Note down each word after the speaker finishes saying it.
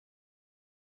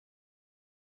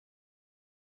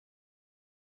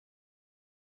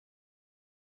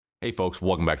Hey folks,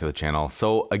 welcome back to the channel.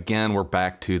 So again, we're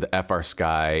back to the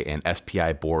Frsky and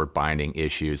SPI board binding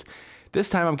issues. This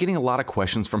time I'm getting a lot of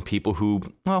questions from people who,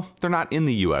 well, they're not in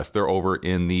the US, they're over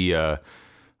in the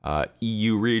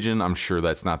EU region. I'm sure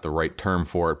that's not the right term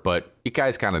for it, but you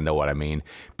guys kind of know what I mean.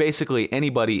 Basically,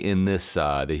 anybody in this,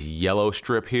 this yellow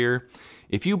strip here,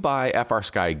 if you buy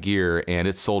Frsky gear and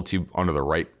it's sold to you under the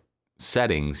right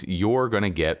settings, you're going to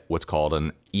get what's called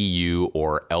an EU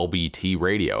or LBT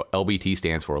radio. LBT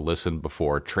stands for listen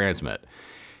before transmit.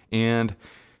 And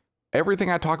everything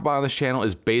I talk about on this channel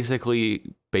is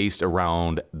basically based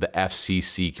around the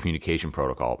FCC communication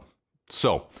protocol.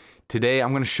 So today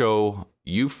I'm going to show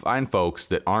you fine folks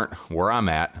that aren't where I'm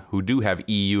at, who do have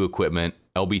EU equipment,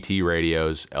 LBT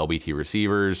radios, LBT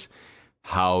receivers,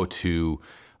 how to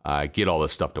get all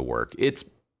this stuff to work. It's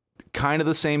kind of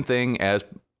the same thing as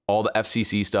all the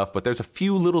FCC stuff, but there's a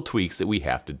few little tweaks that we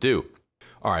have to do.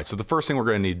 All right, so the first thing we're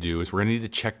going to need to do is we're going to need to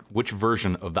check which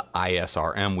version of the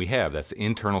ISRM we have. That's the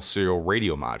internal serial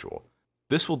radio module.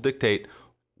 This will dictate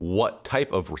what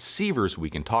type of receivers we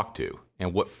can talk to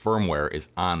and what firmware is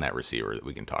on that receiver that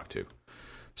we can talk to.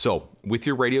 So with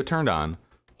your radio turned on,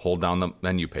 hold down the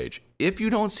menu page. If you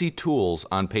don't see tools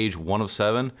on page 1 of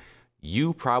 7,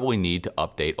 you probably need to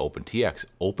update OpenTX.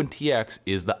 OpenTX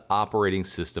is the operating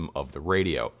system of the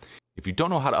radio. If you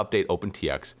don't know how to update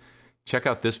OpenTX, check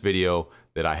out this video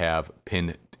that I have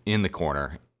pinned in the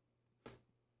corner.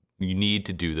 You need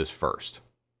to do this first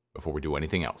before we do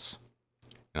anything else.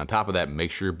 And on top of that, make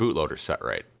sure your bootloader's set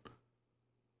right.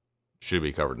 Should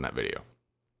be covered in that video.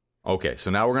 Okay,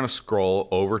 so now we're going to scroll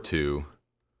over to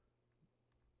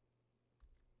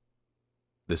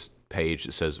this page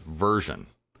that says version.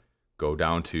 Go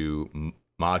down to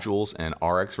modules and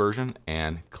RX version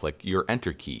and click your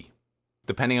enter key.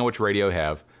 Depending on which radio you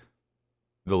have,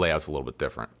 the layout's a little bit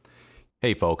different.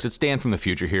 Hey folks, it's Dan from the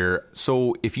future here.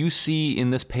 So if you see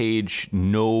in this page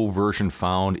no version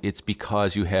found, it's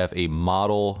because you have a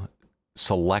model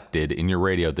selected in your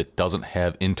radio that doesn't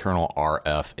have internal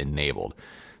RF enabled.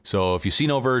 So if you see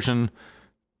no version,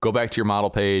 go back to your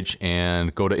model page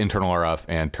and go to internal RF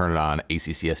and turn it on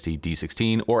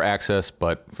ACCSTD16 or access,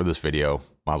 but for this video,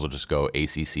 might as well just go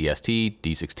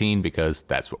ACCSTD16 because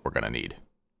that's what we're going to need.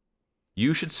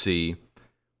 You should see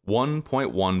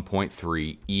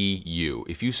 1.1.3 EU.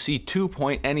 If you see 2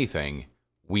 point anything,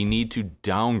 we need to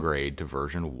downgrade to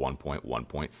version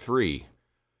 1.1.3.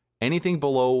 Anything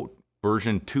below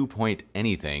version 2 point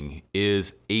anything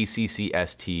is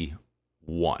ACCST1.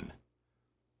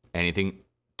 Anything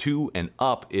 2 and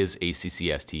up is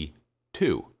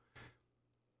ACCST2.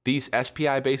 These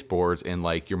SPI-based boards in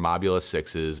like your Mobula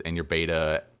 6s and your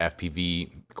Beta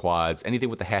FPV quads, anything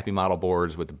with the Happy Model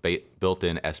boards with the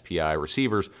built-in SPI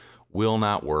receivers will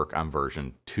not work on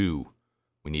version 2.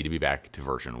 We need to be back to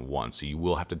version 1, so you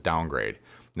will have to downgrade.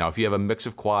 Now, if you have a mix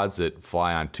of quads that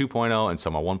fly on 2.0 and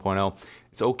some on 1.0,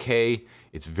 it's okay.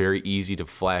 It's very easy to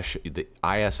flash the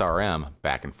ISRM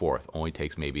back and forth. Only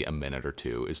takes maybe a minute or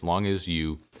two, as long as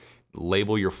you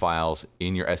label your files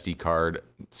in your SD card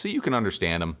so you can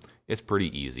understand them. It's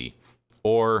pretty easy.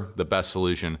 Or the best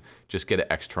solution, just get an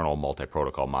external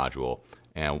multi-protocol module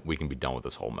and we can be done with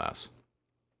this whole mess.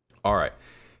 All right,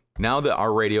 now that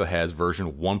our radio has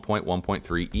version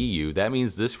 1.1.3 EU, that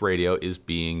means this radio is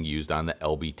being used on the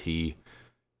LBT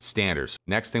standards.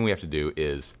 Next thing we have to do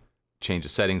is change the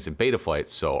settings in Betaflight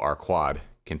so our quad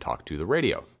can talk to the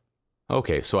radio.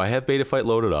 Okay, so I have Betaflight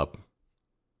loaded up.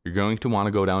 You're going to want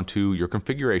to go down to your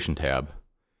configuration tab,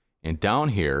 and down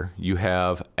here you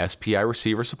have SPI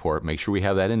receiver support. Make sure we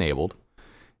have that enabled.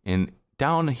 And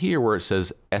down here where it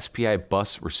says SPI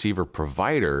bus receiver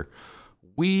provider,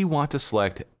 we want to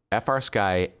select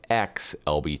Frsky X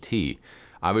LBT.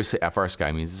 Obviously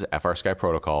Frsky means it's Frsky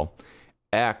protocol.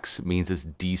 X means it's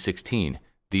D16.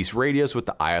 These radios with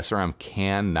the ISRM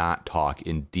cannot talk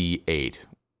in D8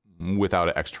 without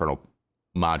an external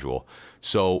module.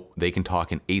 So they can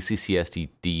talk in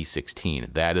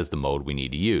ACCSTD16. That is the mode we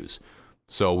need to use.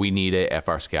 So we need a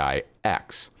Frsky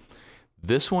X.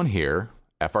 This one here,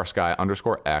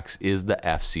 Frsky_X, is the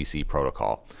FCC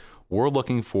protocol. We're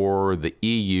looking for the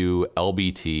EU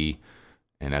LBT,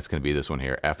 and that's going to be this one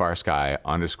here, Frsky_X_LBT.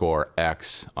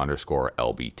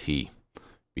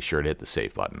 Be sure to hit the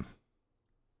save button.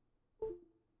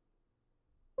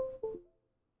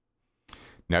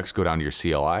 Next, go down to your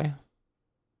CLI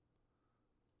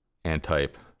and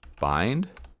type bind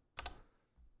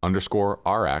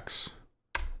 _RX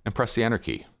and press the enter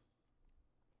key.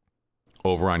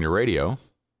 Over on your radio,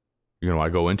 you're going to want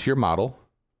to go into your model,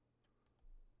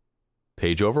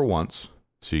 page over once,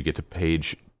 so you get to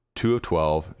page 2 of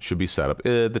 12 should be set up.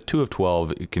 The 2 of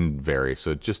 12, it can vary.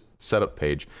 So just setup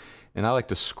page. And I like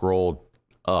to scroll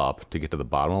up to get to the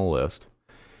bottom of the list.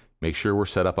 Make sure we're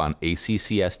set up on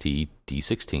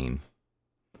ACCSTD16.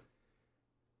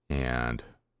 And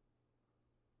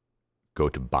go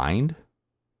to bind.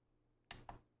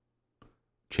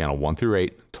 Channel 1 through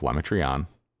 8, telemetry on.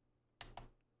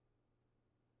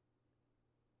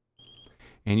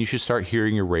 And you should start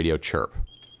hearing your radio chirp.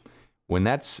 When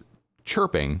that's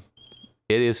chirping,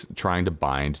 it is trying to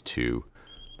bind to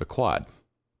the quad.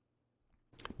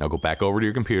 Now go back over to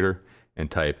your computer and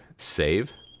type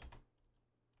save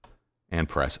and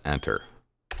press enter.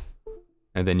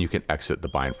 And then you can exit the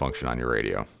bind function on your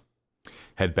radio.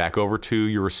 Head back over to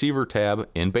your receiver tab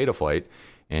in Betaflight,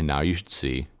 and now you should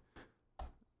see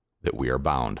that we are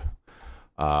bound.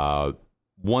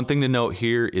 One thing to note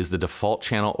here is the default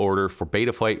channel order for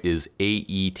Betaflight is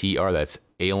AETR. That's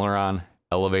aileron,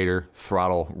 elevator,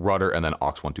 throttle, rudder, and then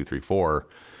aux 1, 2, 3, 4.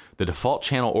 The default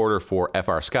channel order for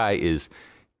Frsky is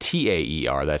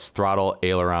TAER. That's throttle,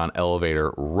 aileron,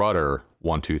 elevator, rudder,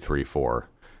 1, 2, 3, 4.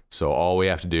 So all we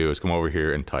have to do is come over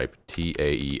here and type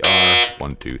TAER,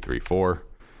 1, 2, 3, 4,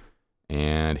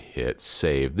 and hit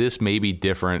save. This may be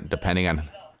different depending on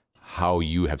how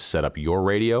you have set up your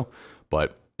radio,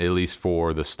 but at least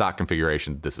for the stock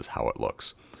configuration, this is how it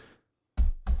looks.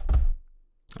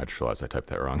 I just realized I typed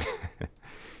that wrong.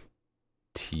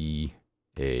 TAER,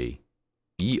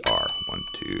 1,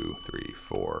 2, 3,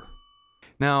 4.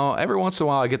 Now, every once in a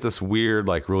while, I get this weird,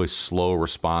 like really slow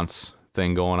response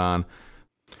thing going on.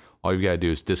 All you've got to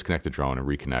do is disconnect the drone and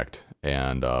reconnect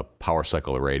and power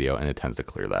cycle the radio, and it tends to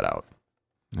clear that out.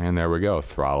 And there we go.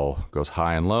 Throttle goes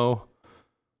high and low.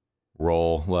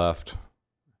 Roll left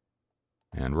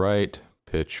and right.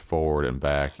 Pitch forward and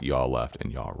back. Yaw left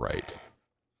and yaw right.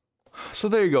 So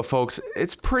there you go, folks.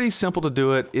 It's pretty simple to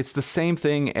do it. It's the same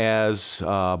thing as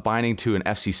binding to an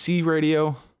FCC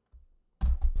radio,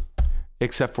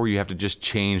 except for you have to just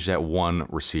change that one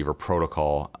receiver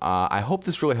protocol. I hope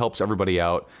this really helps everybody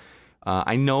out.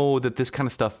 I know that this kind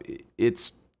of stuff,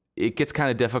 it gets kind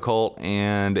of difficult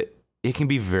and it can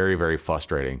be very, very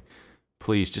frustrating.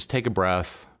 Please just take a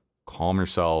breath, calm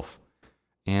yourself,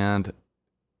 and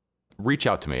reach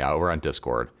out to me over on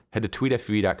Discord. Head to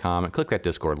tweetfv.com and click that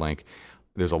Discord link.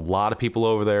 There's a lot of people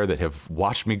over there that have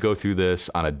watched me go through this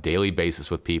on a daily basis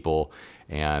with people.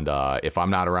 And if I'm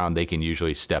not around, they can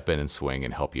usually step in and swing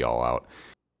and help you all out.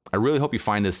 I really hope you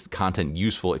find this content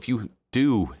useful. If you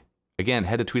do, again,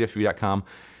 head to tweetfv.com,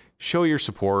 show your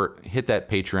support, hit that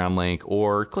Patreon link,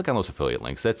 or click on those affiliate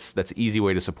links. That's an easy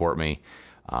way to support me.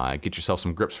 Get yourself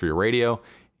some grips for your radio,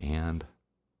 and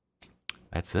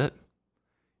that's it.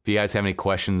 If you guys have any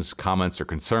questions, comments, or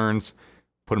concerns,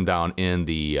 put them down in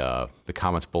the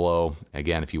comments below.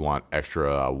 Again, if you want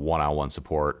extra one-on-one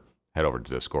support, head over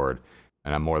to Discord,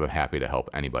 and I'm more than happy to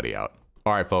help anybody out.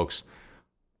 All right, folks,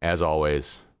 as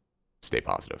always, stay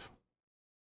positive.